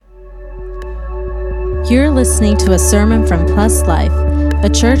You're listening to a sermon from Plus Life, a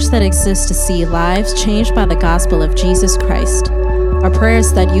church that exists to see lives changed by the gospel of Jesus Christ. Our prayer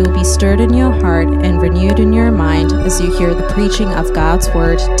is that you will be stirred in your heart and renewed in your mind as you hear the preaching of God's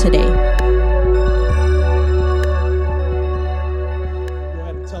word today. Go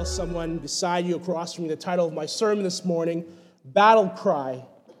ahead and tell someone beside you, across from you, the title of my sermon this morning, Battle Cry.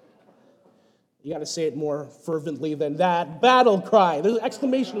 You got to say it more fervently than that. Battle Cry. There's an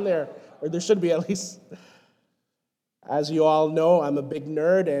exclamation there, or there should be at least. As you all know, I'm a big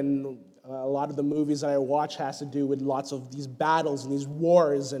nerd, and a lot of the movies that I watch has to do with lots of these battles and these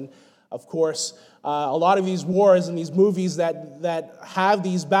wars. And of course, a lot of these wars and these movies that have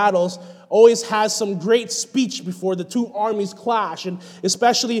these battles always has some great speech before the two armies clash, and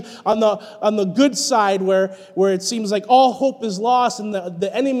especially on the good side where it seems like all hope is lost and the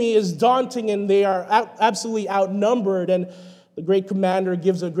enemy is daunting and they are absolutely outnumbered, and the great commander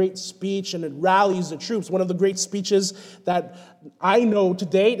gives a great speech and it rallies the troops. One of the great speeches that I know to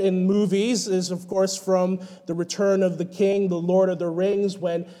date in movies is, of course, from The Return of the King, The Lord of the Rings,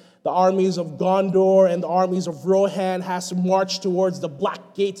 when the armies of Gondor and the armies of Rohan has to march towards the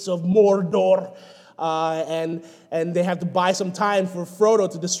black gates of Mordor. And they have to buy some time for Frodo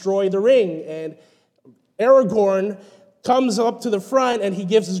to destroy the ring. And Aragorn comes up to the front and he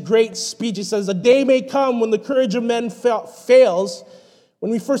gives his great speech. He says, "A day may come when the courage of men fails,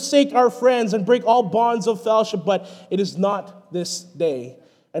 when we forsake our friends and break all bonds of fellowship, but it is not this day.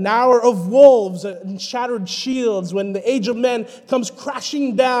 An hour of wolves and shattered shields, when the age of men comes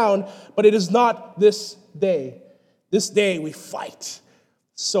crashing down, but it is not this day. This day we fight."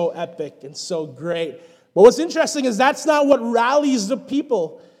 So epic and so great. But what's interesting is that's not what rallies the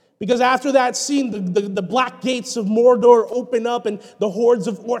people. Because after that scene, the black gates of Mordor open up and the hordes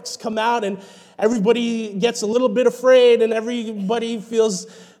of orcs come out and everybody gets a little bit afraid and everybody feels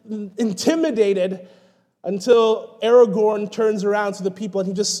intimidated until Aragorn turns around to the people and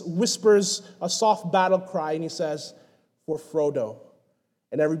he just whispers a soft battle cry and he says, "For Frodo."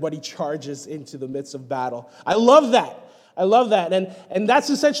 And everybody charges into the midst of battle. I love that. And that's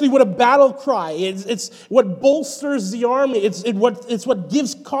essentially what a battle cry is. It's what bolsters the army. It's what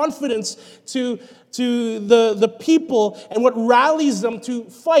gives confidence to the people and what rallies them to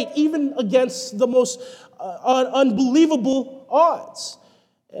fight, even against the most unbelievable odds.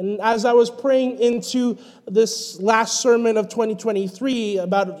 And as I was praying into this last sermon of 2023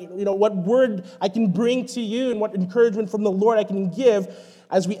 about what word I can bring to you and what encouragement from the Lord I can give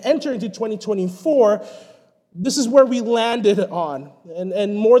as we enter into 2024, this is where we landed on,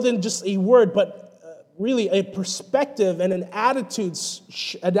 and more than just a word, but really a perspective and an attitude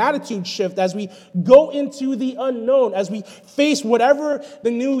shift as we go into the unknown, as we face whatever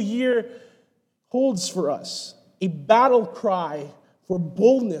the new year holds for us. A battle cry for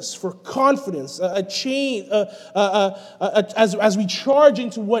boldness, for confidence, as we charge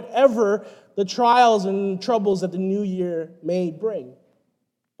into whatever the trials and troubles that the new year may bring.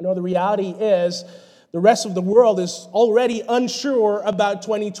 The reality is, the rest of the world is already unsure about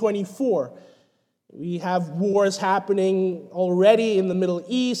 2024. We have wars happening already in the Middle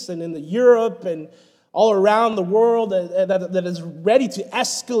East and in Europe and all around the world that is ready to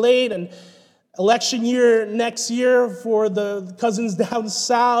escalate. And election year next year for the cousins down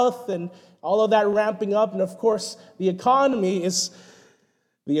south and all of that ramping up. And of course, the economy is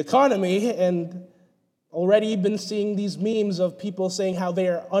the economy. And already been seeing these memes of people saying how they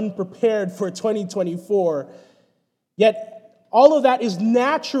are unprepared for 2024. Yet all of that is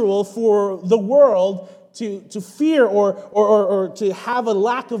natural for the world to fear or to have a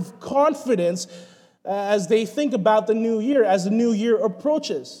lack of confidence as they think about the new year, as the new year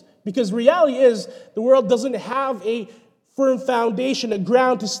approaches. Because reality is the world doesn't have a firm foundation, a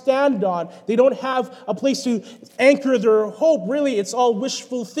ground to stand on. They don't have a place to anchor their hope. Really, it's all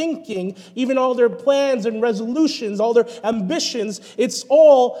wishful thinking. Even all their plans and resolutions, all their ambitions, it's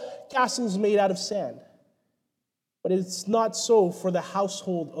all castles made out of sand. But it's not so for the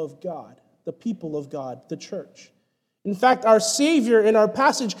household of God, the people of God, the church. In fact, our Savior in our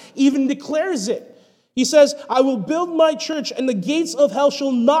passage even declares it. He says, "I will build my church, and the gates of hell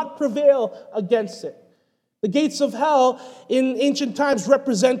shall not prevail against it." The gates of hell in ancient times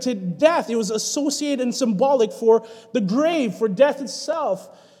represented death. It was associated and symbolic for the grave, for death itself.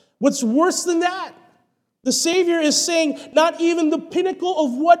 What's worse than that? The Savior is saying not even the pinnacle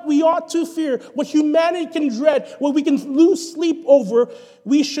of what we ought to fear, what humanity can dread, what we can lose sleep over,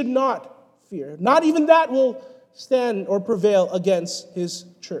 we should not fear. Not even that will stand or prevail against his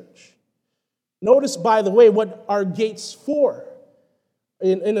church. Notice, by the way, what are gates for?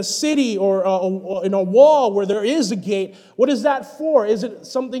 in a city or in a wall where there is a gate, what is that for? Is it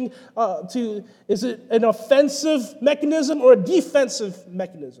something is it an offensive mechanism or a defensive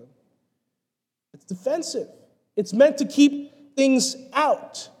mechanism? It's defensive. It's meant to keep things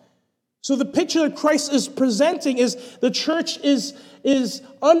out. So the picture that Christ is presenting is the church is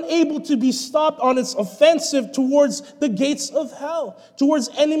unable to be stopped on its offensive towards the gates of hell, towards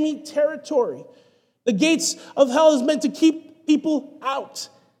enemy territory. The gates of hell is meant to keep people out,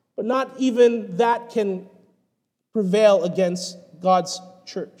 but not even that can prevail against God's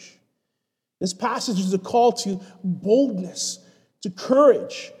church. This passage is a call to boldness, to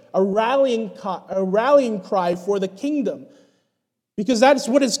courage, a rallying cry for the kingdom. Because that's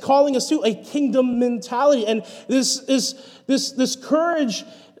what it's calling us to, a kingdom mentality. And this courage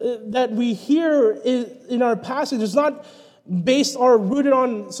that we hear in our passage is not based or rooted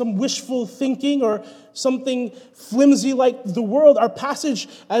on some wishful thinking or something flimsy like the world. Our passage,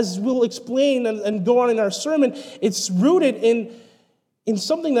 as we'll explain and go on in our sermon, it's rooted in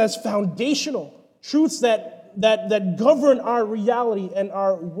something that's foundational, truths that govern our reality and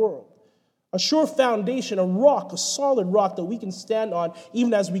our world. A sure foundation, a rock, a solid rock that we can stand on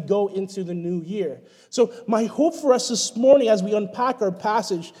even as we go into the new year. So my hope for us this morning as we unpack our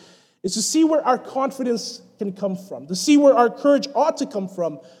passage is to see where our confidence can come from, to see where our courage ought to come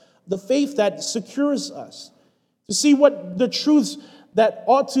from, the faith that secures us, to see what the truths that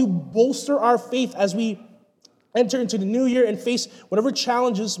ought to bolster our faith as we enter into the new year and face whatever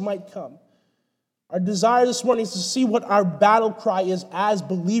challenges might come. Our desire this morning is to see what our battle cry is as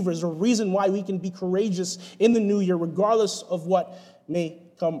believers, a reason why we can be courageous in the new year, regardless of what may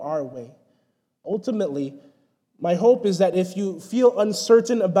come our way. Ultimately, my hope is that if you feel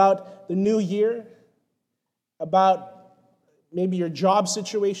uncertain about the new year, about maybe your job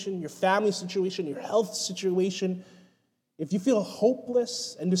situation, your family situation, your health situation, if you feel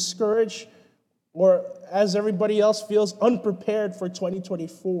hopeless and discouraged, or as everybody else feels, unprepared for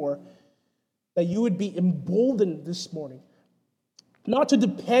 2024, that you would be emboldened this morning, not to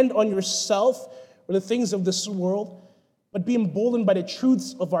depend on yourself or the things of this world, but be emboldened by the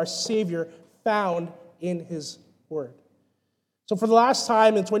truths of our Savior found in His Word. So for the last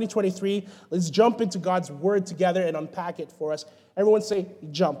time in 2023, let's jump into God's Word together and unpack it for us. Everyone say,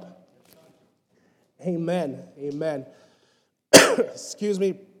 jump. Amen. Amen. Excuse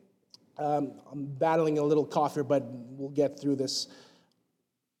me. I'm battling a little cough here, but we'll get through this.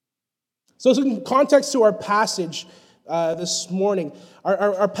 So in context to our passage this morning,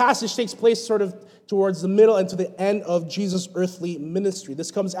 our passage takes place sort of towards the middle and to the end of Jesus' earthly ministry. This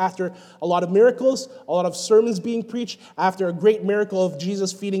comes after a lot of miracles, a lot of sermons being preached, after a great miracle of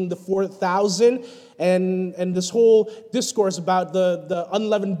Jesus feeding the 4,000, and this whole discourse about the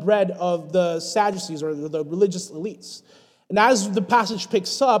unleavened bread of the Sadducees or the religious elites. And as the passage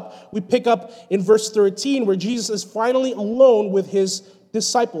picks up, we pick up in verse 13 where Jesus is finally alone with his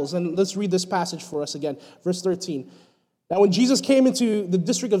disciples. And let's read this passage for us again. Verse 13. Now when Jesus came into the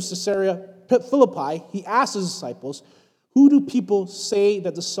district of Caesarea Philippi, he asked his disciples, "Who do people say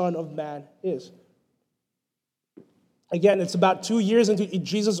that the Son of Man is?" Again, it's about 2 years into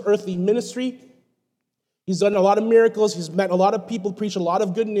Jesus' earthly ministry. He's done a lot of miracles. He's met a lot of people, preached a lot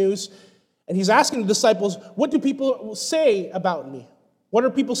of good news. And he's asking the disciples, what do people say about me? What are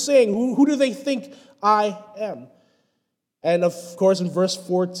people saying? Who do they think I am? And of course, in verse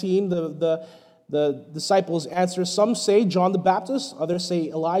 14, the disciples answer, some say John the Baptist, others say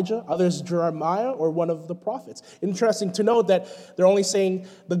Elijah, others Jeremiah, or one of the prophets. Interesting to note that they're only saying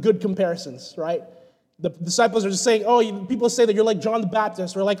the good comparisons, right? The disciples are just saying, people say that you're like John the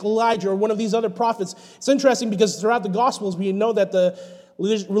Baptist, or like Elijah, or one of these other prophets. It's interesting because throughout the Gospels, we know that the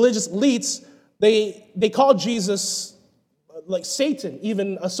religious elites, they call Jesus like Satan,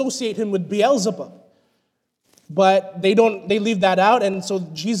 even associate him with Beelzebub. But they leave that out, and so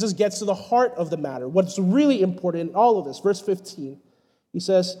Jesus gets to the heart of the matter. What's really important in all of this, verse 15, he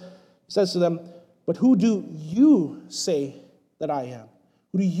says to them, "But who do you say that I am?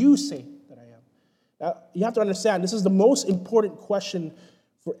 Who do you say that I am?" Now, you have to understand, this is the most important question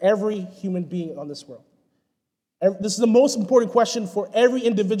for every human being on this world. This is the most important question for every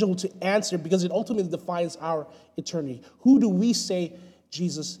individual to answer because it ultimately defines our eternity. Who do we say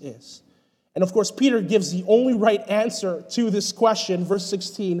Jesus is? And of course, Peter gives the only right answer to this question. Verse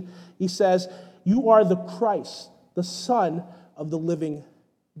 16, he says, "You are the Christ, the Son of the living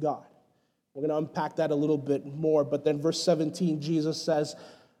God." We're going to unpack that a little bit more. But then verse 17, Jesus says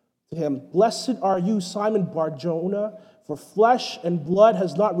to him, "Blessed are you, Simon Bar-Jonah, for flesh and blood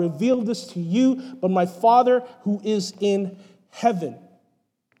has not revealed this to you, but my Father who is in heaven."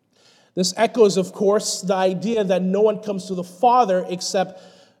 This echoes, of course, the idea that no one comes to the Father except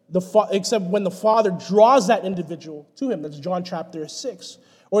when the Father draws that individual to him. That's John chapter 6.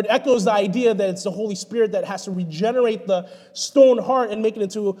 Or it echoes the idea that it's the Holy Spirit that has to regenerate the stone heart and make it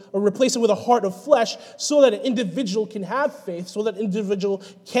into, or replace it with a heart of flesh so that an individual can have faith, so that an individual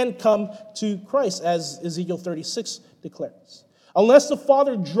can come to Christ, as Ezekiel 36 declares. Unless the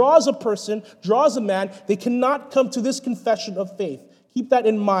Father draws a person, draws a man, they cannot come to this confession of faith. Keep that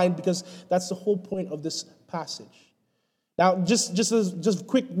in mind, because that's the whole point of this passage. Now, just a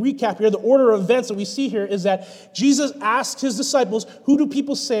quick recap here. The order of events that we see here is that Jesus asks his disciples, "Who do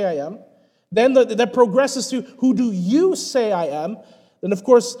people say I am?" Then that progresses to, "Who do you say I am?" Then, of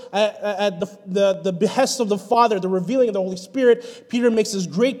course, at the behest of the Father, the revealing of the Holy Spirit, Peter makes this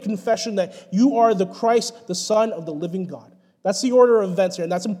great confession that you are the Christ, the Son of the living God. That's the order of events here,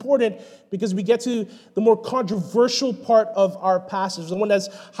 and that's important because we get to the more controversial part of our passage, the one that's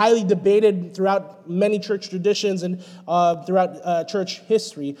highly debated throughout many church traditions and throughout church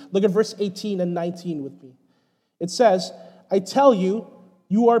history. Look at verse 18 and 19 with me. It says, "I tell you,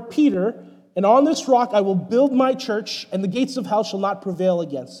 you are Peter, and on this rock I will build my church, and the gates of hell shall not prevail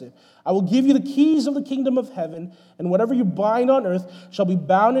against it. I will give you the keys of the kingdom of heaven, and whatever you bind on earth shall be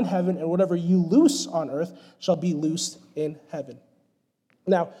bound in heaven, and whatever you loose on earth shall be loosed in heaven."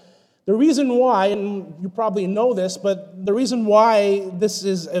 Now, the reason why, and you probably know this, but the reason why this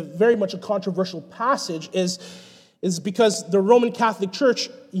is very much a controversial passage is because the Roman Catholic Church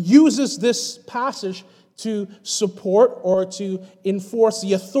uses this passage to support or to enforce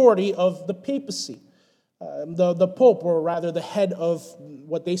the authority of the papacy. The Pope, or rather the head of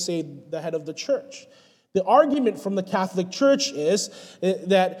what they say, the head of the church. The argument from the Catholic Church is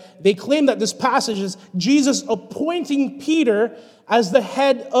that they claim that this passage is Jesus appointing Peter as the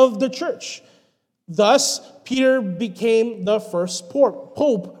head of the church. Thus, Peter became the first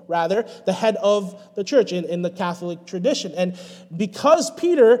pope, the head of the church in the Catholic tradition. And because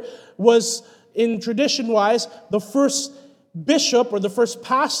Peter was, in tradition-wise, the first bishop or the first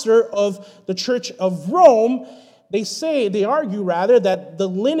pastor of the Church of Rome, they argue that the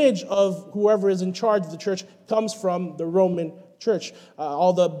lineage of whoever is in charge of the church comes from the Roman church.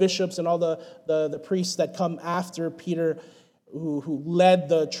 All the bishops and all the priests that come after Peter who led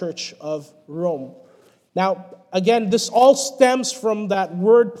the Church of Rome. Now, again, this all stems from that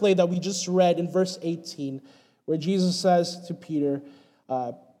wordplay that we just read in verse 18, where Jesus says to Peter,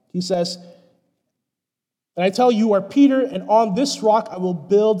 he says, "And I tell you, you are Peter, and on this rock I will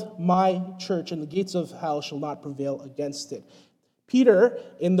build my church, and the gates of hell shall not prevail against it." Peter,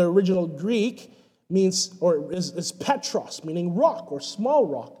 in the original Greek, means, or is Petros, meaning rock or small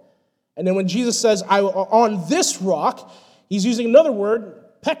rock. And then when Jesus says, "on this rock," he's using another word,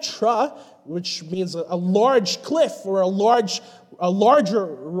 Petra, which means a large cliff or a larger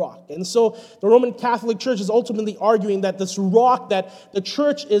rock. And so the Roman Catholic Church is ultimately arguing that this rock that the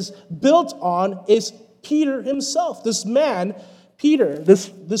church is built on is Peter himself, this man, Peter,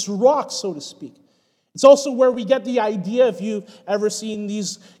 this rock, so to speak. It's also where we get the idea, if you've ever seen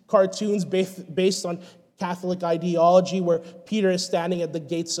these cartoons based on Catholic ideology, where Peter is standing at the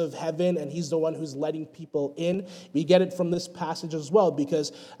gates of heaven and he's the one who's letting people in. We get it from this passage as well,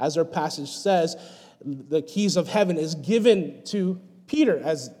 because as our passage says, the keys of heaven is given to Peter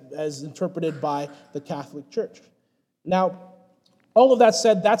as interpreted by the Catholic Church. Now, all of that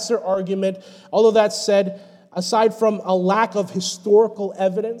said, that's their argument. All of that said, aside from a lack of historical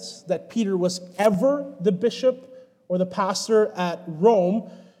evidence that Peter was ever the bishop or the pastor at Rome,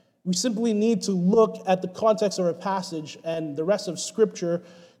 we simply need to look at the context of our passage and the rest of Scripture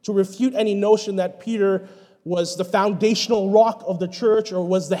to refute any notion that Peter was the foundational rock of the church, or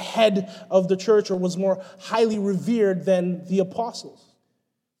was the head of the church, or was more highly revered than the apostles.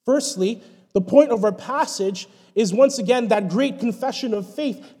 Firstly, the point of our passage is once again that great confession of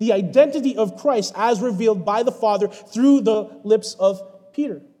faith, the identity of Christ as revealed by the Father through the lips of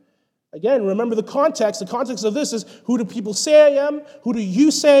Peter. Again, remember the context. The context of this is, who do people say I am? Who do you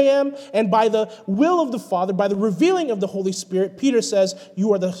say I am? And by the will of the Father, by the revealing of the Holy Spirit, Peter says,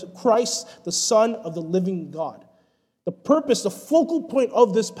 you are the Christ, the Son of the living God. The purpose, the focal point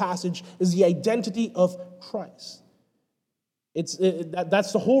of this passage is the identity of Christ.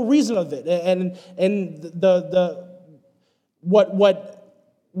 That's the whole reason of it, and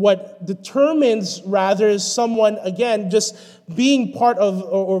what determines rather is someone, again, just being part of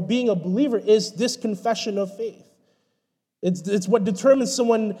or being a believer is this confession of faith. It's what determines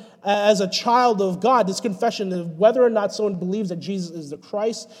someone as a child of God. This confession of whether or not someone believes that Jesus is the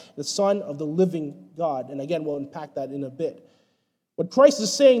Christ, the Son of the living God. And again, we'll unpack that in a bit. What Christ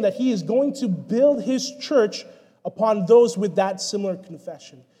is saying, that he is going to build his church upon those with that similar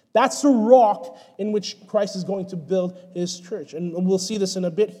confession. That's the rock in which Christ is going to build his church. And we'll see this in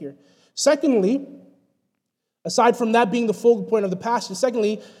a bit here. Secondly, aside from that being the focal point of the passage,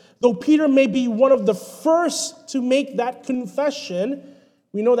 secondly, though Peter may be one of the first to make that confession,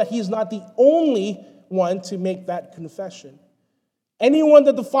 we know that he is not the only one to make that confession. Anyone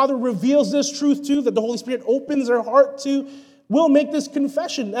that the Father reveals this truth to, that the Holy Spirit opens their heart to, will make this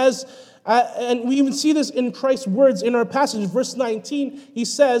confession. And we even see this in Christ's words in our passage. Verse 19,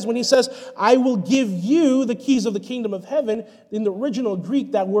 when he says, I will give you the keys of the kingdom of heaven, in the original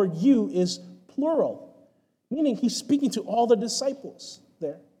Greek, that word you is plural, meaning he's speaking to all the disciples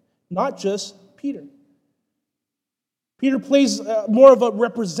there, not just Peter. Peter plays more of a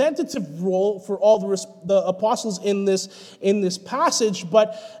representative role for all the apostles in this passage,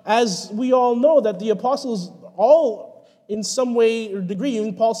 but as we all know that the apostles all, in some way or degree,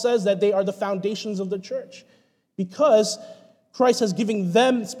 even Paul says that they are the foundations of the church, because Christ has given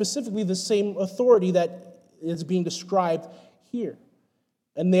them specifically the same authority that is being described here.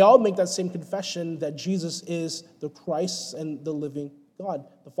 And they all make that same confession that Jesus is the Christ and the living God.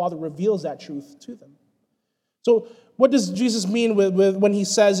 The Father reveals that truth to them. So what does Jesus mean with when he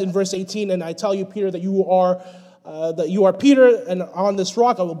says in verse 18, and I tell you, Peter, that you are Peter, and on this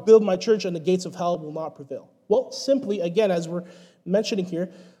rock I will build my church, and the gates of hell will not prevail? Well, simply, again, as we're mentioning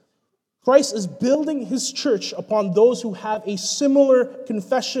here, Christ is building his church upon those who have a similar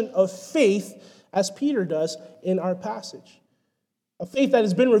confession of faith as Peter does in our passage. A faith that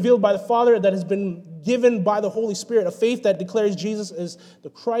has been revealed by the Father, that has been given by the Holy Spirit, a faith that declares Jesus as the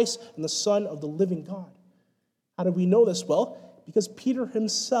Christ and the Son of the living God. How do we know this? Well, because Peter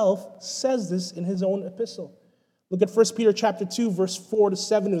himself says this in his own epistle. Look at 1 Peter chapter 2, verse 4 to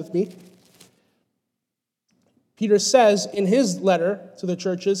 7 with me. Peter says in his letter to the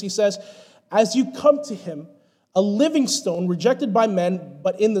churches, he says, as you come to him, a living stone rejected by men,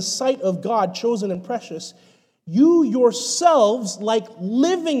 but in the sight of God chosen and precious, you yourselves, like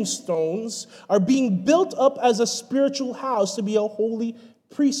living stones, are being built up as a spiritual house to be a holy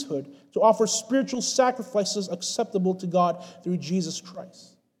priesthood, to offer spiritual sacrifices acceptable to God through Jesus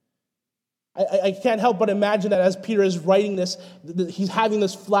Christ. I can't help but imagine that as Peter is writing this, he's having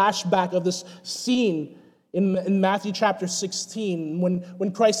this flashback of this scene in Matthew chapter 16,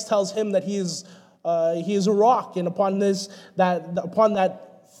 when Christ tells him that he is a rock, and upon that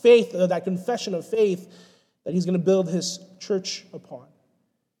faith, that confession of faith, that he's going to build his church upon.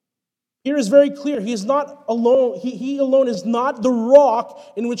 Here is very clear. He is not alone. He alone is not the rock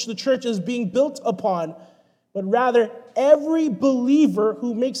in which the church is being built upon, but rather every believer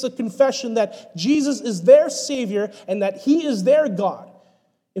who makes a confession that Jesus is their Savior and that he is their God.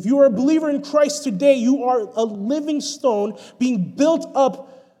 If you are a believer in Christ today, you are a living stone being built up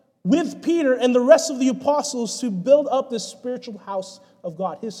with Peter and the rest of the apostles to build up this spiritual house of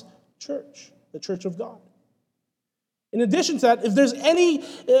God, his church, the church of God. In addition to that, if there's any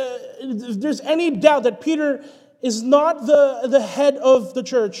doubt that Peter is not the head of the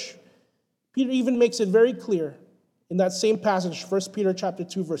church, Peter even makes it very clear in that same passage, 1 Peter chapter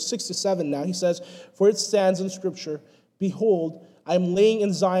 2, verse 6 to 7 now. He says, for it stands in Scripture, behold, I am laying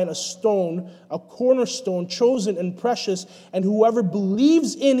in Zion a stone, a cornerstone, chosen and precious, and whoever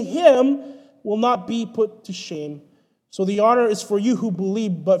believes in him will not be put to shame. So the honor is for you who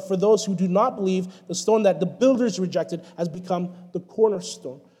believe, but for those who do not believe, the stone that the builders rejected has become the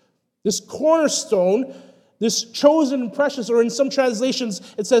cornerstone. This cornerstone, this chosen and precious, or in some translations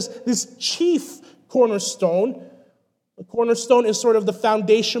it says this chief cornerstone. The cornerstone is sort of the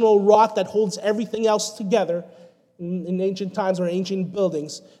foundational rock that holds everything else together. In ancient times or ancient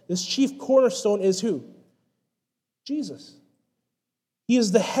buildings, this chief cornerstone is who? Jesus. He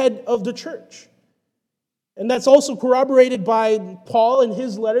is the head of the church. And that's also corroborated by Paul in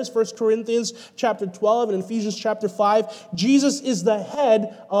his letters, 1 Corinthians chapter 12 and Ephesians chapter 5. Jesus is the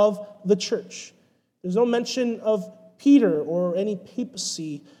head of the church. There's no mention of Peter or any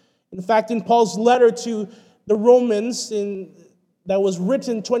papacy. In fact, in Paul's letter to the Romans that was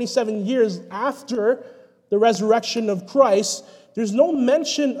written 27 years after the resurrection of Christ, there's no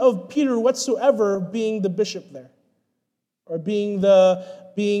mention of Peter whatsoever being the bishop there, or being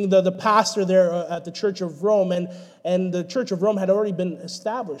the pastor there at the Church of Rome, and the Church of Rome had already been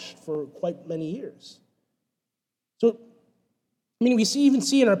established for quite many years. So, we even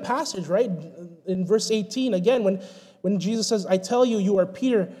see in our passage, right, in verse 18, again, when Jesus says, I tell you, you are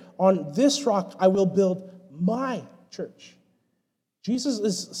Peter, on this rock I will build my church. Jesus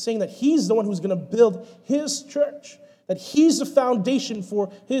is saying that he's the one who's going to build his church, that he's the foundation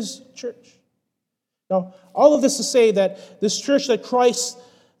for his church. Now, all of this to say that this church that Christ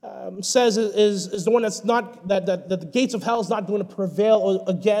says is the one that's not that the gates of hell is not going to prevail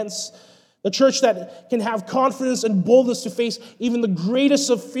against. The church that can have confidence and boldness to face even the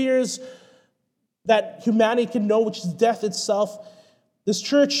greatest of fears that humanity can know, which is death itself. This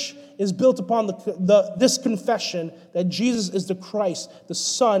church is built upon this confession that Jesus is the Christ, the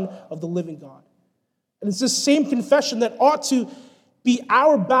Son of the living God. And it's this same confession that ought to be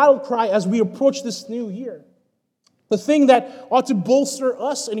our battle cry as we approach this new year. The thing that ought to bolster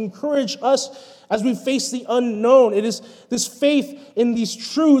us and encourage us as we face the unknown. It is this faith in these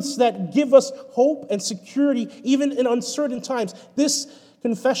truths that give us hope and security even in uncertain times. This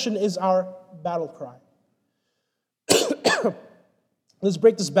confession is our battle cry. Let's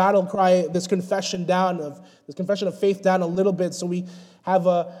break this battle cry, this confession of faith down a little bit so we have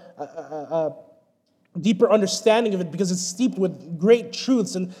a deeper understanding of it, because it's steeped with great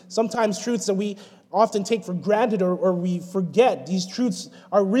truths, and sometimes truths that we often take for granted or we forget. These truths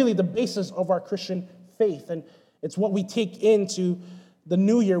are really the basis of our Christian faith, and it's what we take into the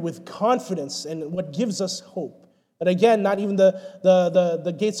new year with confidence and what gives us hope. But again, not even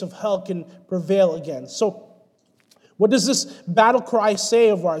the gates of hell can prevail again. So what does this battle cry say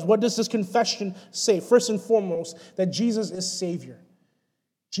of ours? What does this confession say? First and foremost, that Jesus is Savior.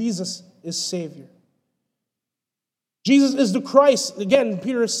 Jesus is Savior. Jesus is the Christ. Again,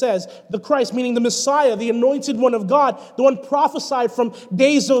 Peter says, the Christ, meaning the Messiah, the anointed one of God, the one prophesied from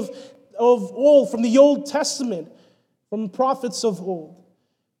days of old, from the Old Testament, from prophets of old,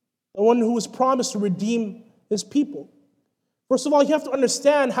 the one who was promised to redeem his people. First of all, you have to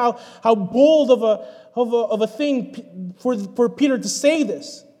understand how bold of a thing for Peter to say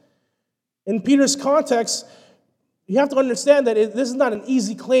this. In Peter's context, you have to understand that this is not an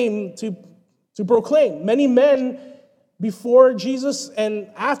easy claim to proclaim. Many men before Jesus and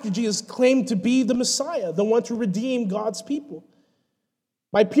after Jesus claimed to be the Messiah, the one to redeem God's people.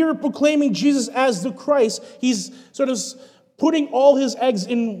 By Peter proclaiming Jesus as the Christ, he's sort of putting all his eggs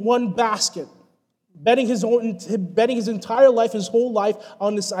in one basket, betting his entire life, his whole life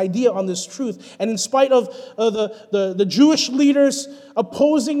on this idea, on this truth. And in spite of the Jewish leaders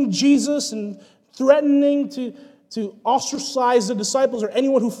opposing Jesus and threatening to ostracize the disciples or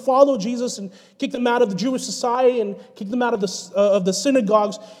anyone who followed Jesus and kick them out of the Jewish society and kick them out of the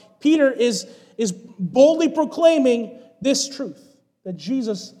synagogues, Peter is boldly proclaiming this truth, that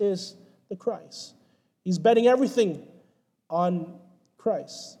Jesus is the Christ. He's betting everything on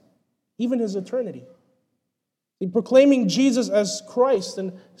Christ, even his eternity. Proclaiming Jesus as Christ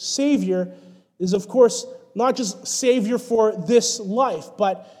and Savior is, of course, not just Savior for this life,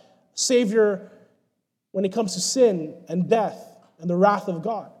 but Savior when it comes to sin and death and the wrath of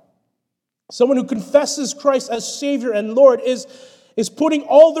God. Someone who confesses Christ as Savior and Lord is putting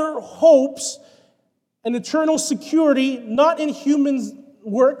all their hopes and eternal security not in human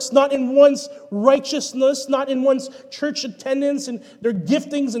works, not in one's righteousness, not in one's church attendance and their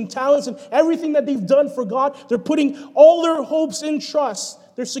giftings and talents and everything that they've done for God. They're putting all their hopes and trust,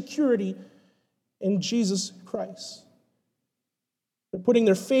 their security in Jesus Christ. They're putting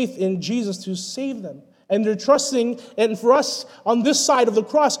their faith in Jesus to save them. And they're trusting, and for us on this side of the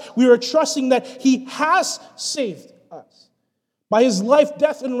cross, we are trusting that he has saved us by his life,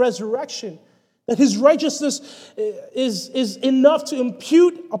 death, and resurrection. That his righteousness is enough to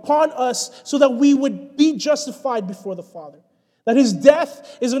impute upon us so that we would be justified before the Father. That his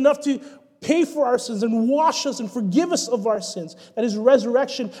death is enough to pay for our sins and wash us and forgive us of our sins. That his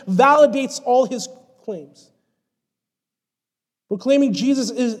resurrection validates all his claims. Proclaiming Jesus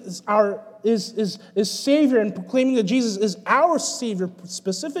is Savior, and proclaiming that Jesus is our Savior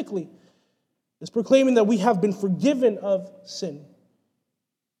specifically is proclaiming that we have been forgiven of sin.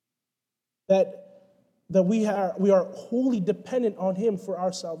 That we are wholly dependent on him for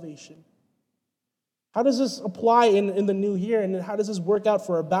our salvation. How does this apply in the new year, and how does this work out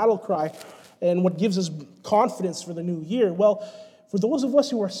for our battle cry, and what gives us confidence for the new year? Well, for those of us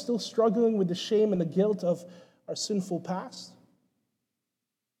who are still struggling with the shame and the guilt of our sinful past,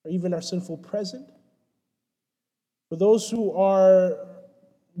 or even our sinful present, for those who are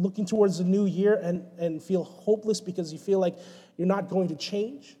looking towards the new year and feel hopeless because you feel like you're not going to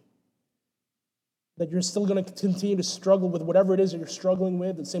change, that you're still going to continue to struggle with whatever it is that you're struggling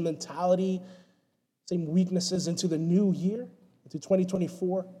with, the same mentality, same weaknesses into the new year, into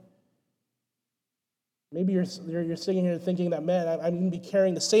 2024. Maybe you're sitting here thinking that, man, I'm going to be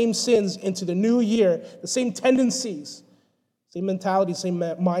carrying the same sins into the new year, the same tendencies, same mentality, same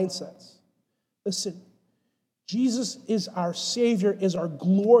mindsets. Listen, Jesus is our Savior, is our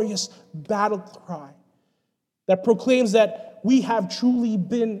glorious battle cry that proclaims that we have truly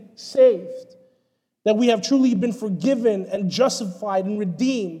been saved. that we have truly been forgiven and justified and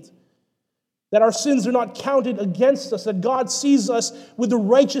redeemed, that our sins are not counted against us, that God sees us with the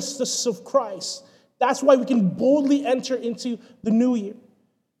righteousness of Christ. That's why we can boldly enter into the new year.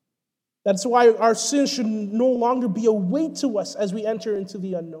 That's why our sins should no longer be a weight to us as we enter into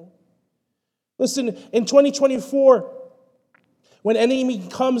the unknown. Listen, in 2024, when an enemy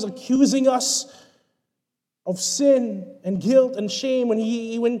comes accusing us of sin and guilt and shame, when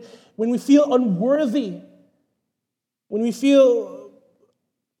we feel unworthy, when we feel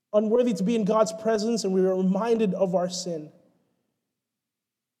unworthy to be in God's presence and we are reminded of our sin,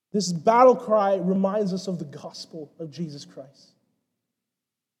 this battle cry reminds us of the gospel of Jesus Christ.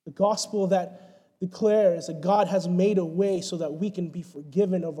 The gospel that declares that God has made a way so that we can be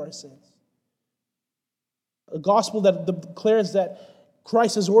forgiven of our sins. A gospel that declares that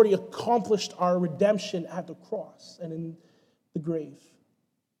Christ has already accomplished our redemption at the cross and in the grave.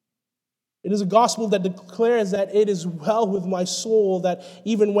 It is a gospel that declares that it is well with my soul, that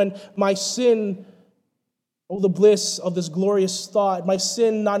even when my sin, oh, the bliss of this glorious thought, my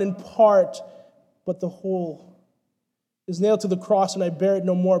sin not in part, but the whole, is nailed to the cross and I bear it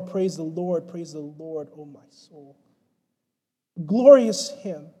no more. Praise the Lord, oh my soul. Glorious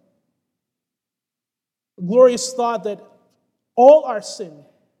hymn. A glorious thought that all our sin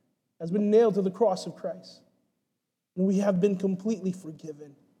has been nailed to the cross of Christ. And we have been completely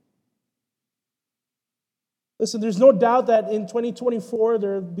forgiven. Listen, there's no doubt that in 2024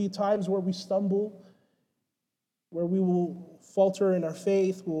 there will be times where we stumble, where we will falter in our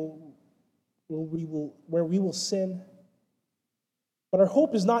faith, where we will sin. But our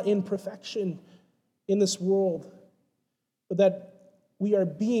hope is not in perfection in this world, but that we are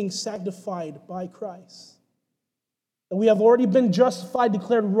being sanctified by Christ. And we have already been justified,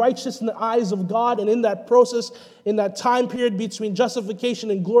 declared righteous in the eyes of God. And in that process, in that time period between justification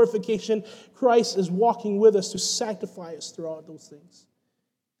and glorification, Christ is walking with us to sanctify us throughout those things.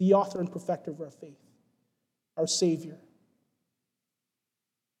 The author and perfecter of our faith, our Savior.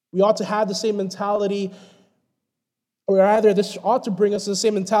 We ought to have the same mentality, or rather, this ought to bring us to the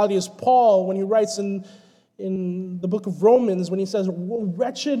same mentality as Paul when he writes in the book of Romans, when he says,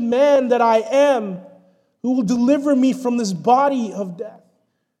 "Wretched man that I am, who will deliver me from this body of death?"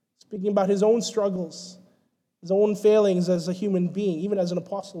 Speaking about his own struggles, his own failings as a human being, even as an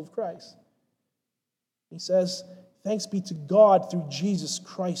apostle of Christ. He says, "Thanks be to God through Jesus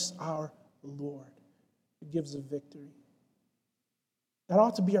Christ our Lord, who gives the victory." That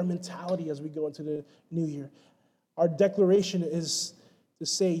ought to be our mentality as we go into the new year. Our declaration is to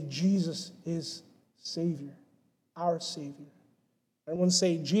say Jesus is Savior, our Savior. Everyone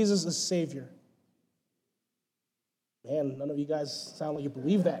say, Jesus is Savior. Man, none of you guys sound like you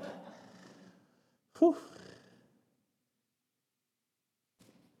believe that. Whew.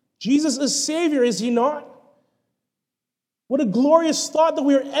 Jesus is Savior, is he not? What a glorious thought that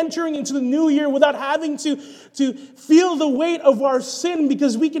we are entering into the new year without having to feel the weight of our sin,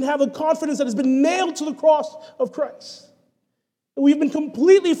 because we can have a confidence that has been nailed to the cross of Christ. And we've been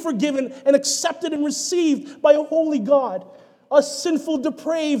completely forgiven and accepted and received by a holy God. Us sinful,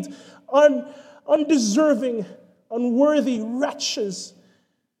 depraved, undeserving, unworthy wretches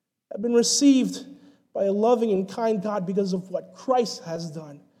have been received by a loving and kind God because of what Christ has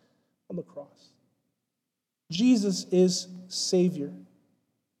done on the cross. Jesus is Savior.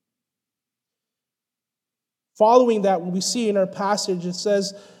 Following that, what we see in our passage, it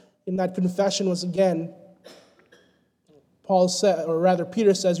says in that confession once again,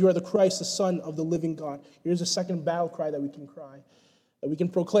 Peter says, "You are the Christ, the Son of the living God." Here's a second battle cry that we can cry, that we can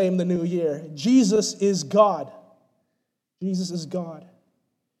proclaim the new year. Jesus is God. Jesus is God.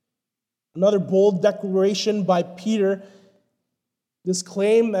 Another bold declaration by Peter. This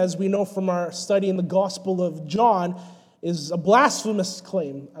claim, as we know from our study in the Gospel of John, is a blasphemous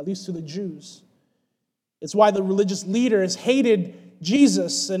claim, at least to the Jews. It's why the religious leaders hated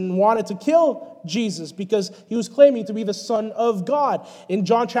Jesus and wanted to kill Jesus, because he was claiming to be the Son of God. In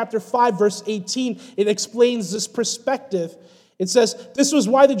John chapter 5, verse 18, it explains this perspective. It says, "This was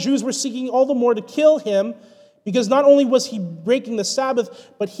why the Jews were seeking all the more to kill him, because not only was he breaking the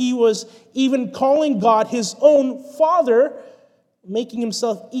Sabbath, but he was even calling God his own Father, making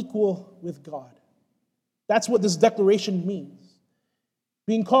himself equal with God." That's what this declaration means.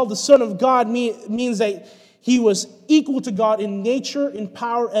 Being called the Son of God means that he was equal to God in nature, in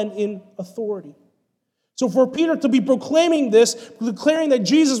power, and in authority. So for Peter to be proclaiming this, declaring that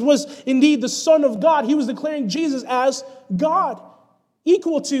Jesus was indeed the Son of God, he was declaring Jesus as God,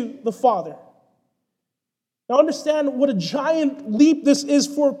 equal to the Father. Now understand what a giant leap this is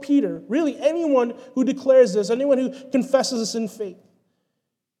for Peter. Really, anyone who declares this, anyone who confesses this in faith.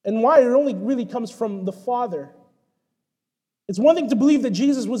 and why it only really comes from the Father. It's one thing to believe that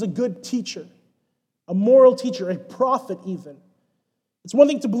Jesus was a good teacher, a moral teacher, a prophet even. It's one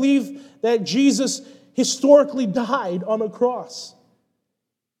thing to believe that Jesus historically died on a cross.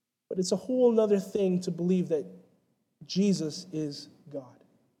 But it's a whole other thing to believe that Jesus is God.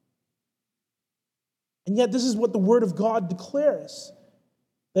 And yet this is what the Word of God declares,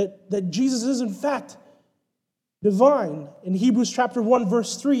 that Jesus is in fact divine. In Hebrews chapter 1,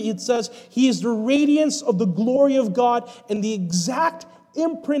 verse 3, it says, He is the radiance of the glory of God and the exact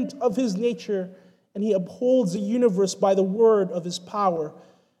imprint of His nature, and He upholds the universe by the word of His power.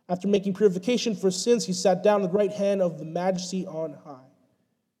 After making purification for sins, He sat down at the right hand of the Majesty on high.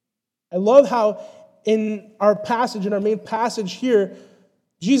 I love how in our passage, in our main passage here,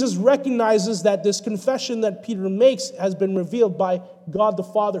 Jesus recognizes that this confession that Peter makes has been revealed by God the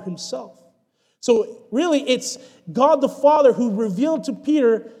Father Himself. So really, it's God the Father who revealed to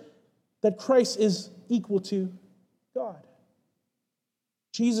Peter that Christ is equal to God.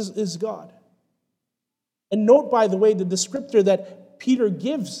 Jesus is God. And note, by the way, the descriptor that Peter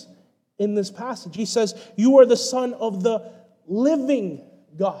gives in this passage. He says, you are the Son of the living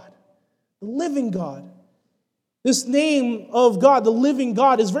God. The living God. This name of God, the living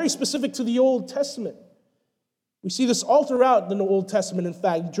God, is very specific to the Old Testament. We see this all throughout the Old Testament, in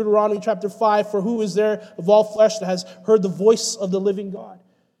fact. Deuteronomy chapter 5, for who is there of all flesh that has heard the voice of the living God?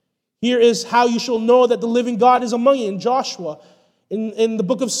 Here is how you shall know that the living God is among you, in Joshua. In the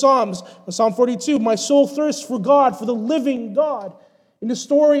book of Psalms, Psalm 42, my soul thirsts for God, for the living God. In the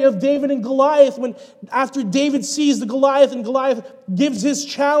story of David and Goliath, when after David sees the Goliath and Goliath gives his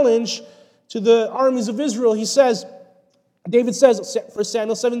challenge to the armies of Israel, David says, 1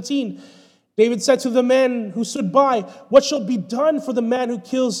 Samuel 17, David said to the man who stood by, what shall be done for the man who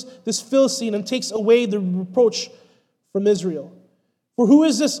kills this Philistine and takes away the reproach from Israel? For who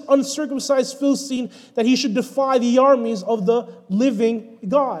is this uncircumcised Philistine that he should defy the armies of the living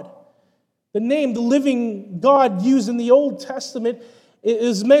God? The name, the living God, used in the Old Testament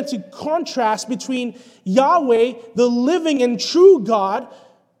is meant to contrast between Yahweh, the living and true God,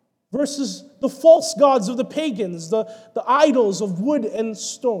 versus the false gods of the pagans, the idols of wood and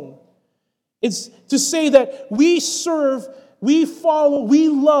stone. It's to say that we serve, we follow, we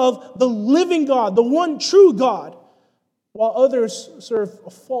love the living God, the one true God, while others serve a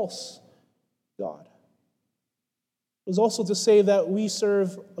false God. It's also to say that we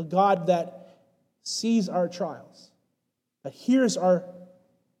serve a God that sees our trials, that hears our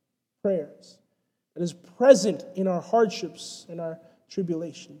prayers, that is present in our hardships and our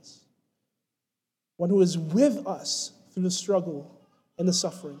tribulations, one who is with us through the struggle and the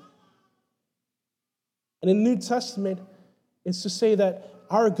suffering. And in the New Testament, it's to say that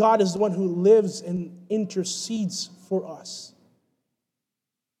our God is the one who lives and intercedes for us.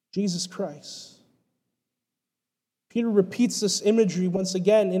 Jesus Christ. Peter repeats this imagery once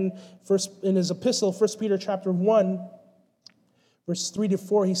again in his epistle, 1 Peter chapter 1, verse 3 to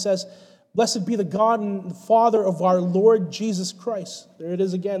 4. He says, blessed be the God and Father of our Lord Jesus Christ. There it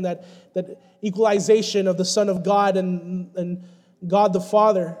is again, that equalization of the Son of God and God the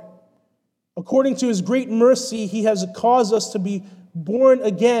Father. According to His great mercy, He has caused us to be born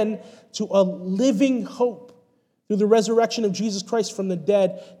again to a living hope through the resurrection of Jesus Christ from the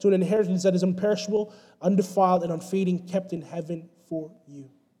dead, to an inheritance that is imperishable, undefiled, and unfading, kept in heaven for you.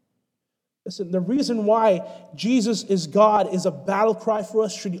 Listen, the reason why Jesus is God is a battle cry for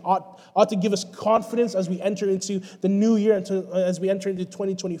us, ought to give us confidence as we enter into the new year, as we enter into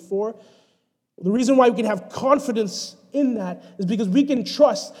 2024. The reason why we can have confidence in that is because we can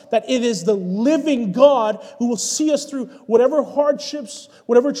trust that it is the living God who will see us through whatever hardships,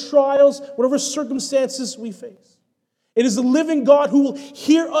 whatever trials, whatever circumstances we face. It is the living God who will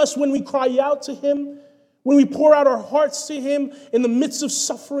hear us when we cry out to Him, when we pour out our hearts to Him in the midst of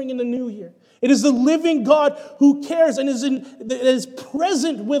suffering in the new year. It is the living God who cares and is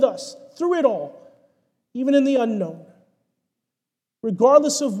present with us through it all, even in the unknown.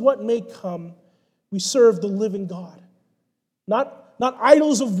 Regardless of what may come, we serve the living God. Not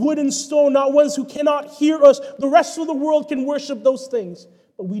idols of wood and stone, not ones who cannot hear us. The rest of the world can worship those things,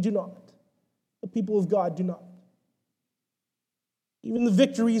 but we do not. The people of God do not. Even the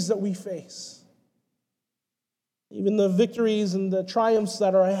victories that we face, even the victories and the triumphs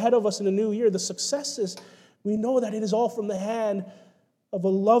that are ahead of us in the new year, the successes, we know that it is all from the hand of a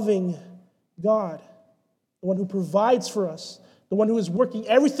loving God, the one who provides for us, the one who is working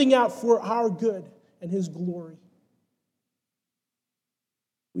everything out for our good and His glory.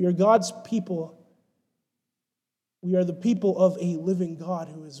 We are God's people. We are the people of a living God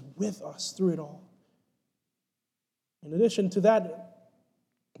who is with us through it all. In addition to that,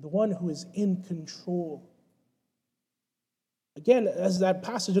 the one who is in control. Again, as that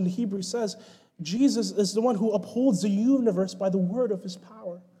passage in the Hebrew says, Jesus is the one who upholds the universe by the word of his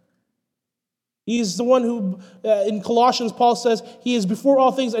power. He is the one who, in Colossians, Paul says, he is before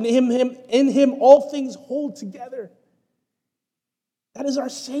all things, and in him all things hold together. That is our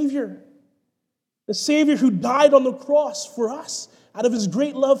Savior. The Savior who died on the cross for us, out of his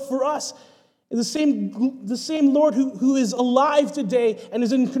great love for us, is the same Lord who is alive today and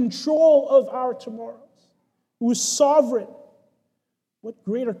is in control of our tomorrows, who is sovereign. What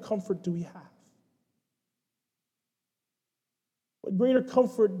greater comfort do we have? What greater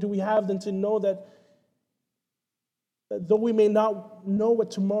comfort do we have than to know that though we may not know what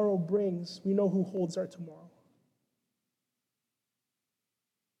tomorrow brings, we know who holds our tomorrow.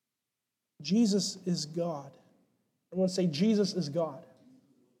 Jesus is God. Everyone say, Jesus is God.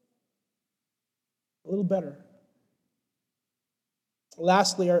 A little better.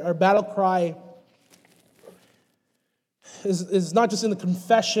 Lastly, our battle cry is not just in the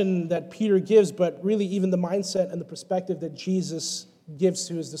confession that Peter gives, but really even the mindset and the perspective that Jesus gives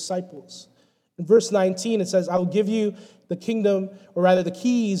to his disciples. In verse 19, it says, I will give you the kingdom, or rather the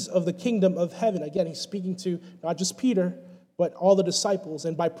keys of the kingdom of heaven. Again, he's speaking to not just Peter, but all the disciples,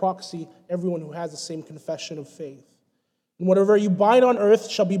 and by proxy, everyone who has the same confession of faith. And whatever you bind on earth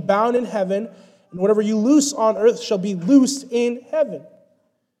shall be bound in heaven, and whatever you loose on earth shall be loosed in heaven.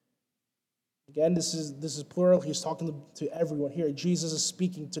 Again, this is plural. He's talking to everyone here. Jesus is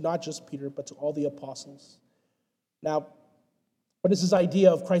speaking to not just Peter, but to all the apostles. Now, what is this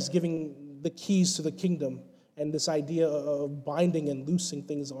idea of Christ giving the keys to the kingdom and this idea of binding and loosing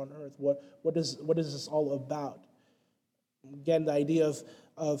things on earth? What is this all about? Again, the idea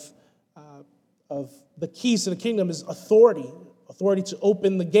of the keys to the kingdom is authority to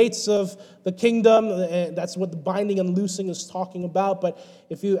open the gates of the kingdom, and that's what the binding and loosing is talking about. But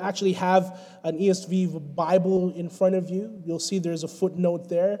if you actually have an ESV Bible in front of you, you'll see there's a footnote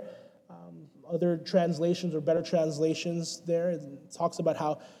there. Other translations or better translations there, it talks about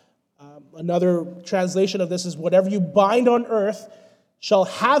how another translation of this is whatever you bind on earth shall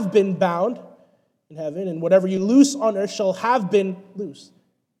have been bound in heaven, and whatever you loose on earth shall have been loosed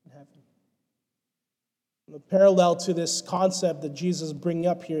in heaven. And the parallel to this concept that Jesus is bringing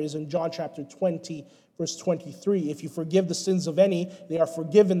up here is in John chapter 20, verse 23. If you forgive the sins of any, they are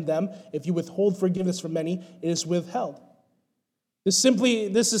forgiven them. If you withhold forgiveness from any, it is withheld. This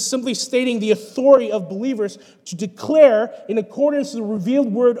is simply stating the authority of believers to declare, in accordance to the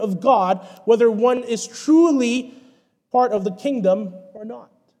revealed word of God, whether one is truly part of the kingdom or not.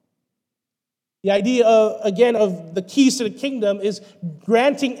 The idea, of the keys to the kingdom is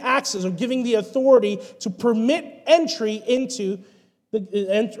granting access or giving the authority to permit entry into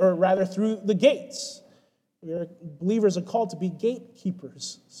through the gates. Believers are called to be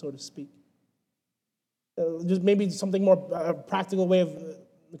gatekeepers, so to speak. Just maybe something more practical way of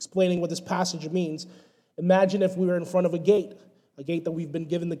explaining what this passage means. Imagine if we were in front of a gate that we've been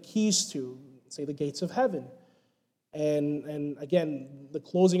given the keys to, say the gates of heaven. And again, the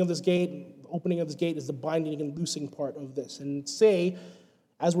closing of this gate, the opening of this gate is the binding and loosing part of this. And say,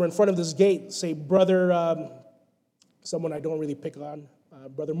 as we're in front of this gate, say brother, someone I don't really pick on,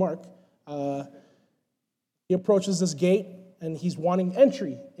 Brother Mark, he approaches this gate and he's wanting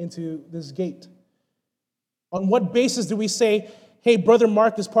entry into this gate. On what basis do we say, hey, Brother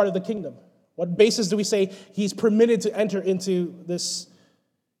Mark is part of the kingdom? What basis do we say he's permitted to enter into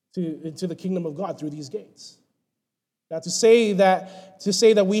the kingdom of God through these gates? Now, to say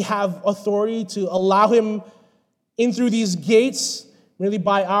that we have authority to allow him in through these gates, really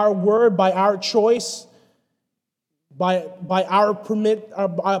by our word, by our choice, by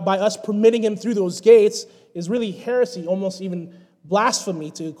us permitting him through those gates, is really heresy, almost even blasphemy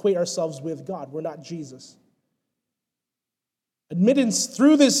to equate ourselves with God. We're not Jesus. Admittance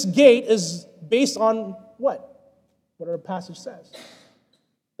through this gate is based on what? What our passage says.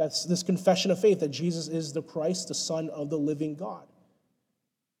 That's this confession of faith that Jesus is the Christ, the Son of the living God,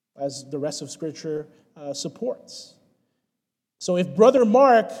 as the rest of Scripture supports. So if Brother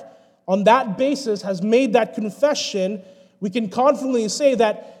Mark, on that basis, has made that confession, we can confidently say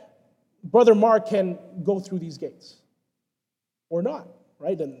that Brother Mark can go through these gates. Or not,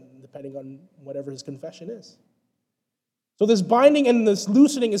 right? And depending on whatever his confession is. So this binding and this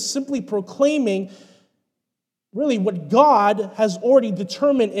loosening is simply proclaiming really what God has already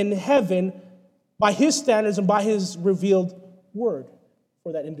determined in heaven by his standards and by his revealed word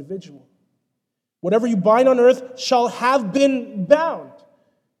for that individual. Whatever you bind on earth shall have been bound,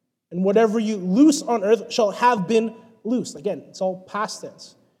 and whatever you loose on earth shall have been loosed. Again, it's all past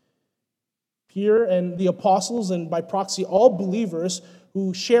tense. Peter and the apostles, and by proxy all believers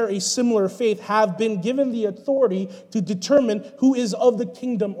who share a similar faith have been given the authority to determine who is of the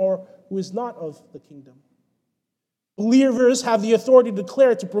kingdom or who is not of the kingdom. Believers have the authority to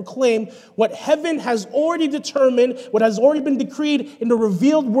declare, to proclaim what heaven has already determined, what has already been decreed in the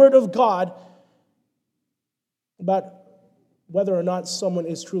revealed word of God about whether or not someone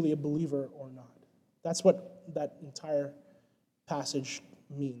is truly a believer or not. That's what that entire passage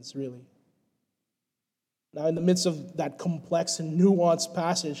means, really. Now, in the midst of that complex and nuanced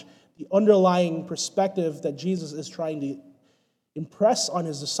passage, the underlying perspective that Jesus is trying to impress on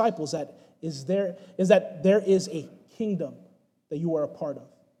his disciples is that there is a kingdom that you are a part of,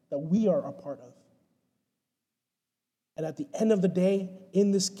 that we are a part of. And at the end of the day,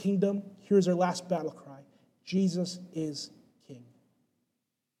 in this kingdom, here's our last battle cry: Jesus is King.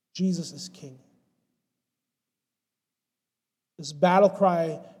 Jesus is King. This battle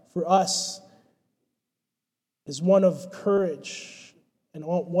cry for us is one of courage and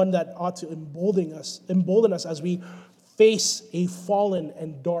one that ought to embolden us as we face a fallen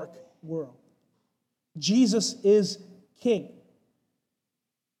and dark world. Jesus is King.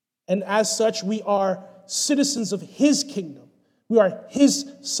 And as such, we are citizens of his kingdom. We are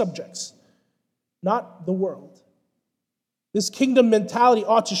his subjects, not the world. This kingdom mentality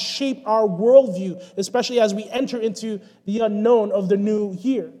ought to shape our worldview, especially as we enter into the unknown of the new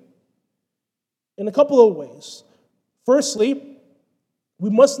year, in a couple of ways. Firstly, we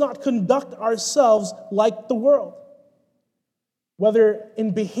must not conduct ourselves like the world, whether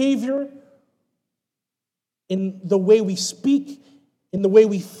in behavior, in the way we speak, in the way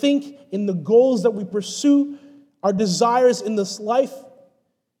we think, in the goals that we pursue, our desires in this life.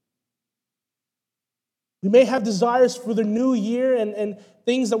 We may have desires for the new year and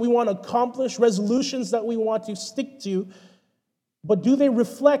things that we want to accomplish, resolutions that we want to stick to, but do they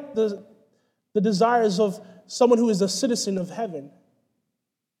reflect the desires of someone who is a citizen of heaven?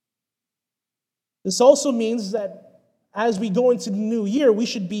 This also means that as we go into the new year, we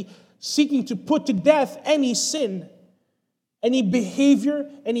should be seeking to put to death any sin, any behavior,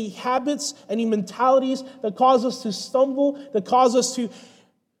 any habits, any mentalities that cause us to stumble, that cause us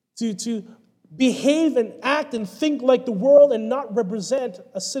to behave and act and think like the world and not represent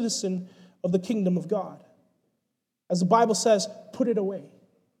a citizen of the kingdom of God. As the Bible says, put it away.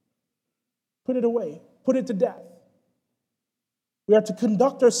 Put it away. Put it to death. We are to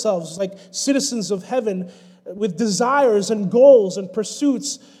conduct ourselves like citizens of heaven with desires and goals and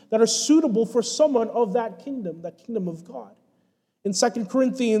pursuits that are suitable for someone of that kingdom of God. In 2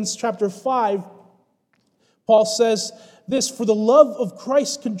 Corinthians chapter 5, Paul says this: "For the love of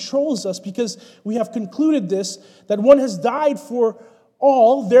Christ controls us, because we have concluded this, that one has died for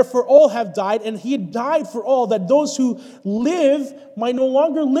all, therefore all have died, and he had died for all, that those who live might no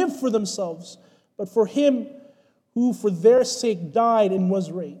longer live for themselves, but for him who for their sake died and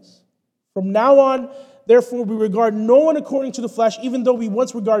was raised. From now on, therefore, we regard no one according to the flesh. Even though we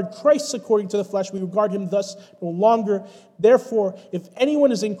once regarded Christ according to the flesh, we regard him thus no longer. Therefore, if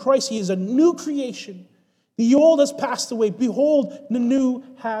anyone is in Christ, he is a new creation. The old has passed away. Behold, the new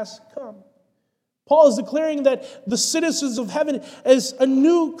has come." Paul is declaring that the citizens of heaven is a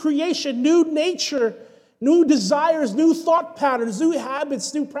new creation, new nature, new desires, new thought patterns, new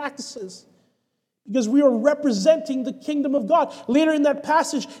habits, new practices. Because we are representing the kingdom of God. Later in that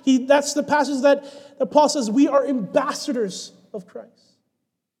passage, that's the passage that Paul says we are ambassadors of Christ.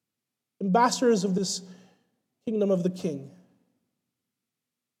 Ambassadors of this kingdom of the King.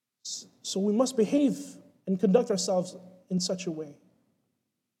 So we must behave and conduct ourselves in such a way.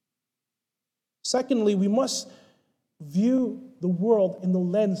 Secondly, we must view the world in the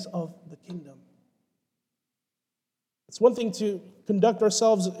lens of the kingdom. It's one thing to conduct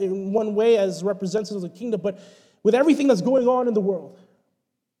ourselves in one way as representatives of the kingdom, but with everything that's going on in the world,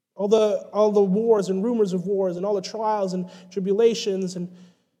 all the wars and rumors of wars and all the trials and tribulations and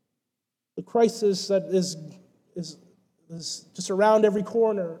the crisis that is just around every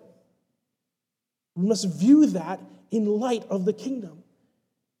corner, we must view that in light of the kingdom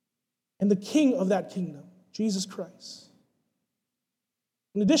and the king of that kingdom, Jesus Christ.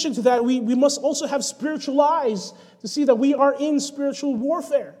 In addition to that, we must also have spiritual eyes to see that we are in spiritual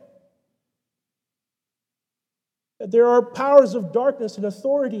warfare. That there are powers of darkness and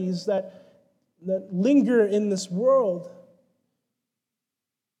authorities that linger in this world,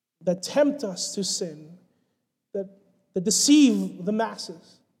 that tempt us to sin, that deceive the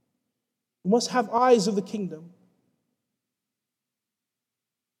masses. We must have eyes of the kingdom.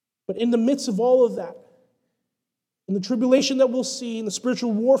 But in the midst of all of that, in the tribulation that we'll see, in the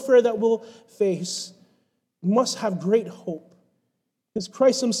spiritual warfare that we'll face, we must have great hope. Because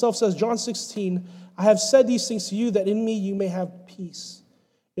Christ himself says, John 16, "I have said these things to you that in me you may have peace.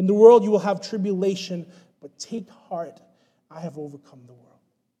 In the world you will have tribulation, but take heart, I have overcome the world.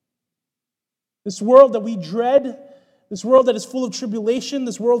 This world that we dread, this world that is full of tribulation,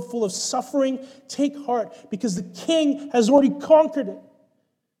 this world full of suffering, take heart because the King has already conquered it.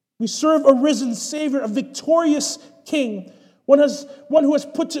 We serve a risen Savior, a victorious King, one who has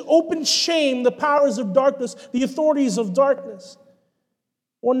put to open shame the powers of darkness, the authorities of darkness,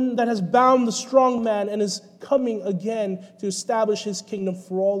 one that has bound the strong man and is coming again to establish his kingdom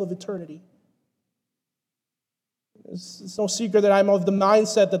for all of eternity. It's no secret that I'm of the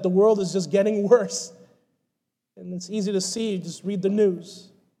mindset that the world is just getting worse. And it's easy to see, just read the news.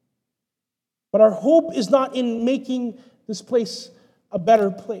 But our hope is not in making this place a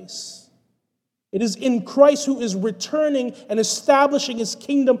better place. It is in Christ who is returning and establishing his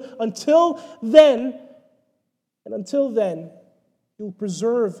kingdom. Until then, he will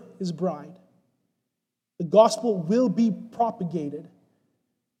preserve his bride. The gospel will be propagated.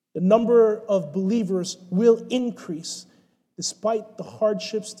 The number of believers will increase despite the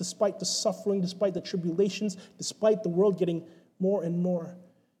hardships, despite the suffering, despite the tribulations, despite the world getting more and more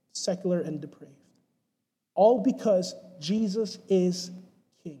secular and depraved. All because Jesus is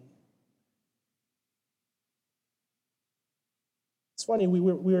King. It's funny,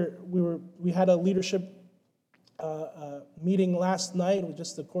 we had a leadership meeting last night with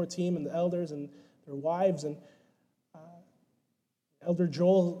just the core team and the elders and their wives, and Elder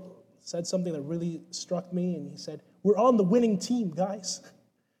Joel said something that really struck me, and he said, "We're on the winning team, guys."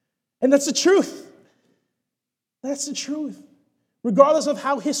 And that's the truth. That's the truth. Regardless of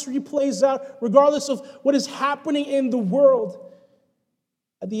how history plays out, regardless of what is happening in the world,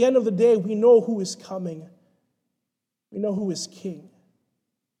 at the end of the day, we know who is coming. We know who is king.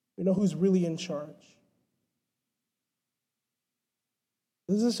 We know who's really in charge.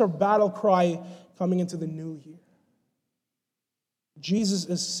 This is our battle cry coming into the new year. Jesus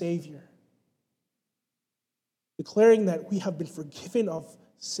is Savior. Declaring that we have been forgiven of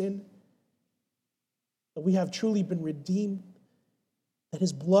sin, that we have truly been redeemed, that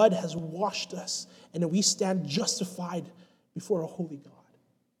his blood has washed us, and that we stand justified before a holy God.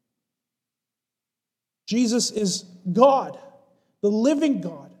 Jesus is God, the living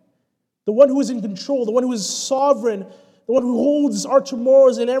God, the one who is in control, the one who is sovereign, the one who holds our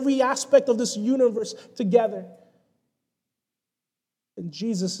tomorrows in every aspect of this universe together. And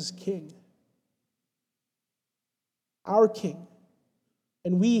Jesus is King, our King,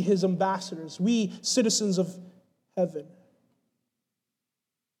 and we his ambassadors, we citizens of heaven.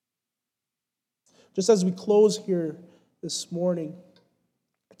 Just as we close here this morning,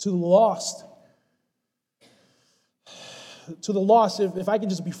 to the lost, if I can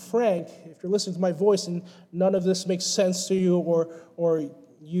just be frank, if you're listening to my voice and none of this makes sense to you, or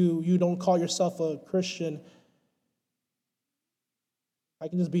you don't call yourself a Christian, I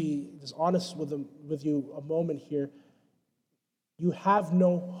can just be honest with you a moment here. You have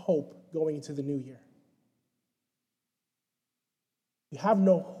no hope going into the new year. You have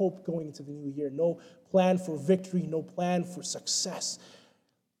no hope going into the new year. No plan for victory, no plan for success.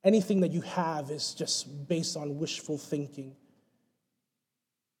 Anything that you have is just based on wishful thinking.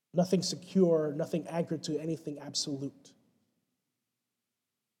 Nothing secure, nothing anchored to anything absolute.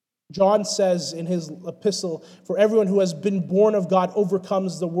 John says in his epistle, "For everyone who has been born of God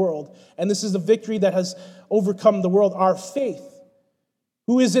overcomes the world." And this is the victory that has overcome the world, our faith.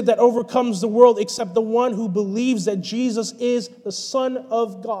 Who is it that overcomes the world except the one who believes that Jesus is the Son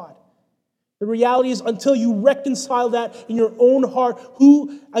of God? The reality is, until you reconcile that in your own heart,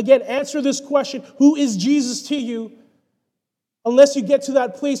 answer this question, who is Jesus to you? Unless you get to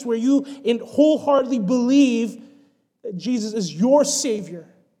that place where you wholeheartedly believe that Jesus is your Savior,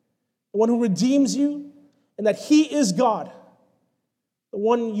 the one who redeems you, and that he is God, the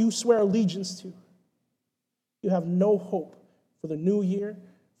one you swear allegiance to, you have no hope for the new year,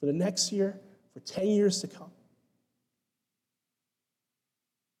 for the next year, for 10 years to come.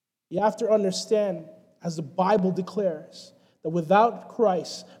 You have to understand, as the Bible declares, that without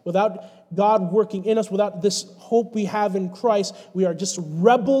Christ, without God working in us, without this hope we have in Christ, we are just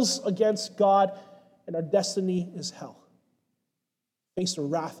rebels against God, and our destiny is hell. Face the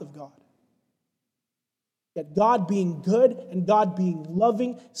wrath of God. Yet God, being good and God being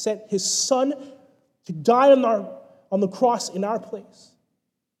loving, sent his Son to die on the cross in our place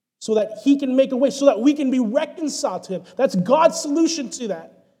so that he can make a way, so that we can be reconciled to him. That's God's solution to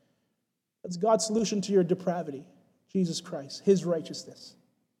that. That's God's solution to your depravity. Jesus Christ, his righteousness.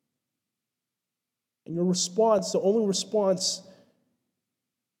 And your response, the only response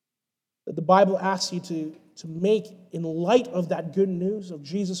that the Bible asks you to make in light of that good news of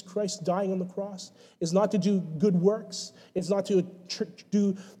Jesus Christ dying on the cross is not to do good works. It's not to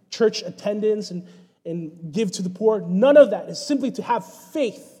do church attendance and give to the poor. None of that. It's simply to have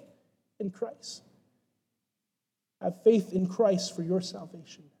faith in Christ. Have faith in Christ for your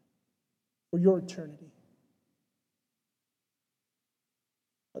salvation, for your eternity.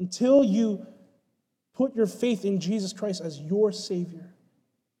 Until you put your faith in Jesus Christ as your Savior,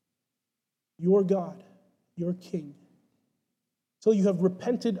 your God, your King, until you have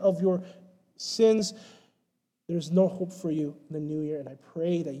repented of your sins, there's no hope for you in the new year. And I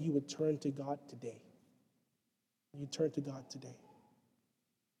pray that you would turn to God today. You turn to God today.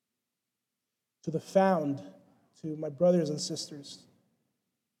 To the found, to my brothers and sisters,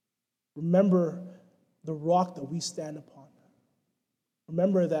 remember the rock that we stand upon.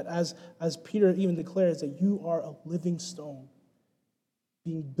 Remember that as Peter even declares, that you are a living stone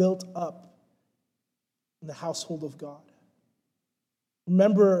being built up in the household of God.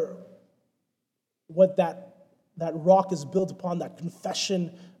 Remember what that rock is built upon, that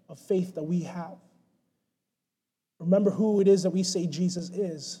confession of faith that we have. Remember who it is that we say Jesus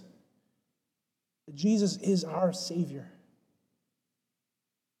is. That Jesus is our Savior.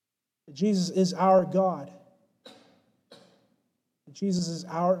 That Jesus is our God. That Jesus is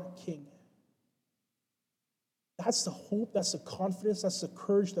our King. That's the hope, that's the confidence, that's the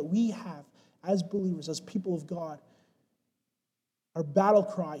courage that we have as believers, as people of God. Our battle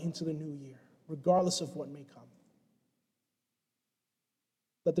cry into the new year, regardless of what may come.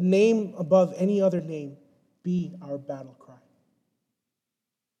 Let the name above any other name be our battle cry.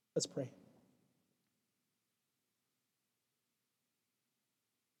 Let's pray.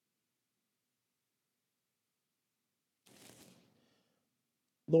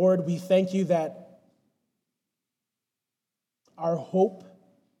 Lord, we thank you that our hope,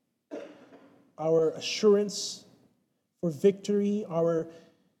 our assurance for victory, our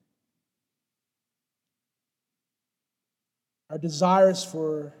desires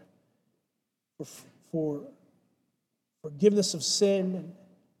for forgiveness of sin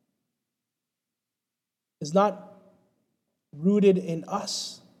is not rooted in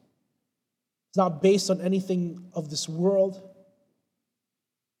us. It's not based on anything of this world,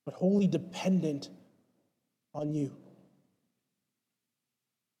 but wholly dependent on you.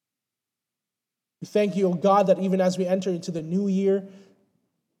 We thank you, O God, that even as we enter into the new year,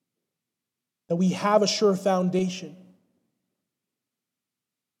 that we have a sure foundation,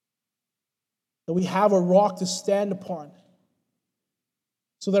 that we have a rock to stand upon,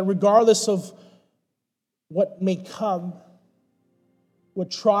 so that regardless of what may come,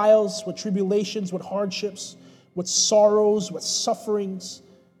 what trials, what tribulations, what hardships, what sorrows, what sufferings,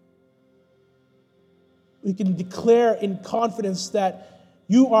 we can declare in confidence that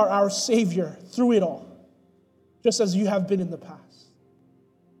you are our Savior through it all, just as you have been in the past.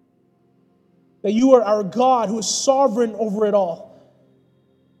 That you are our God who is sovereign over it all,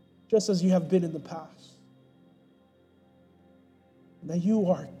 just as you have been in the past. And that you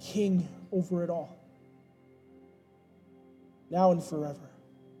are King over it all, now and forever.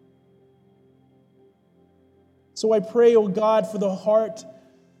 So I pray, O God, for the heart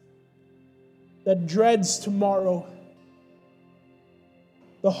that dreads tomorrow,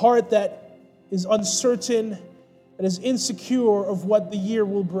 the heart that is uncertain and is insecure of what the year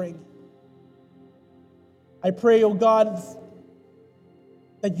will bring. I pray, O God,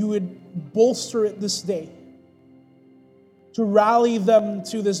 that you would bolster it this day, to rally them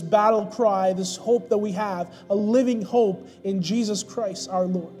to this battle cry, this hope that we have, a living hope in Jesus Christ our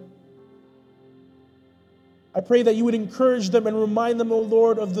Lord. I pray that you would encourage them and remind them, O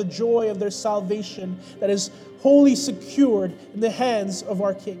Lord, of the joy of their salvation that is wholly secured in the hands of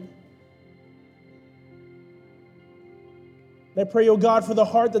our King. And I pray, O God, for the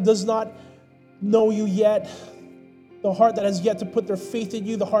heart that does not know you yet, the heart that has yet to put their faith in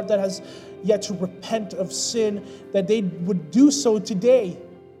you, the heart that has yet to repent of sin, that they would do so today.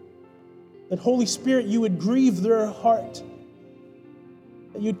 That, Holy Spirit, you would grieve their heart,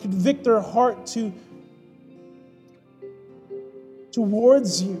 that you'd convict their heart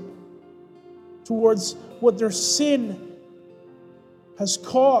towards you, towards what their sin has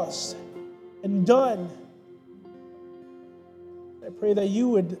caused and done. I pray that you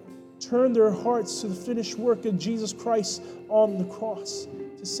would turn their hearts to the finished work of Jesus Christ on the cross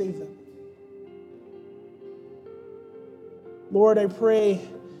to save them. Lord, I pray,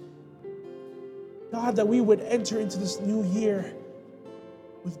 God, that we would enter into this new year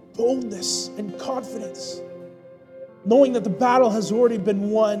with boldness and confidence, knowing that the battle has already been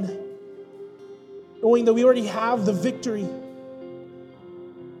won, knowing that we already have the victory,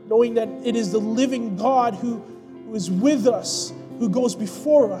 knowing that it is the living God who is with us, who goes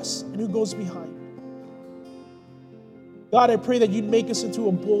before us, and who goes behind. God, I pray that you'd make us into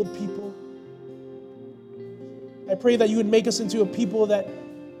a bold people. I pray that you would make us into a people that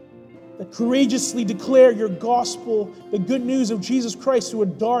courageously declare your gospel, the good news of Jesus Christ to a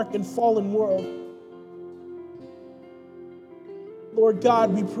dark and fallen world. Lord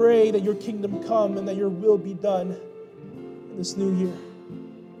God, we pray that your kingdom come and that your will be done in this new year.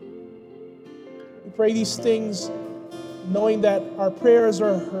 We pray these things knowing that our prayers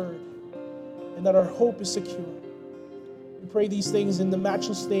are heard and that our hope is secure. We pray these things in the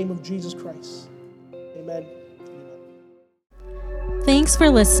matchless name of Jesus Christ. Amen. Thanks for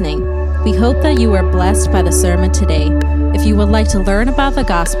listening. We hope that you were blessed by the sermon today. If you would like to learn about the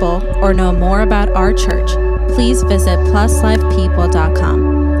gospel or know more about our church, please visit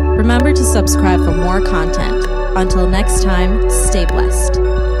pluslifepeople.com. Remember to subscribe for more content. Until next time, stay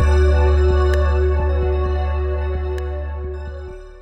blessed.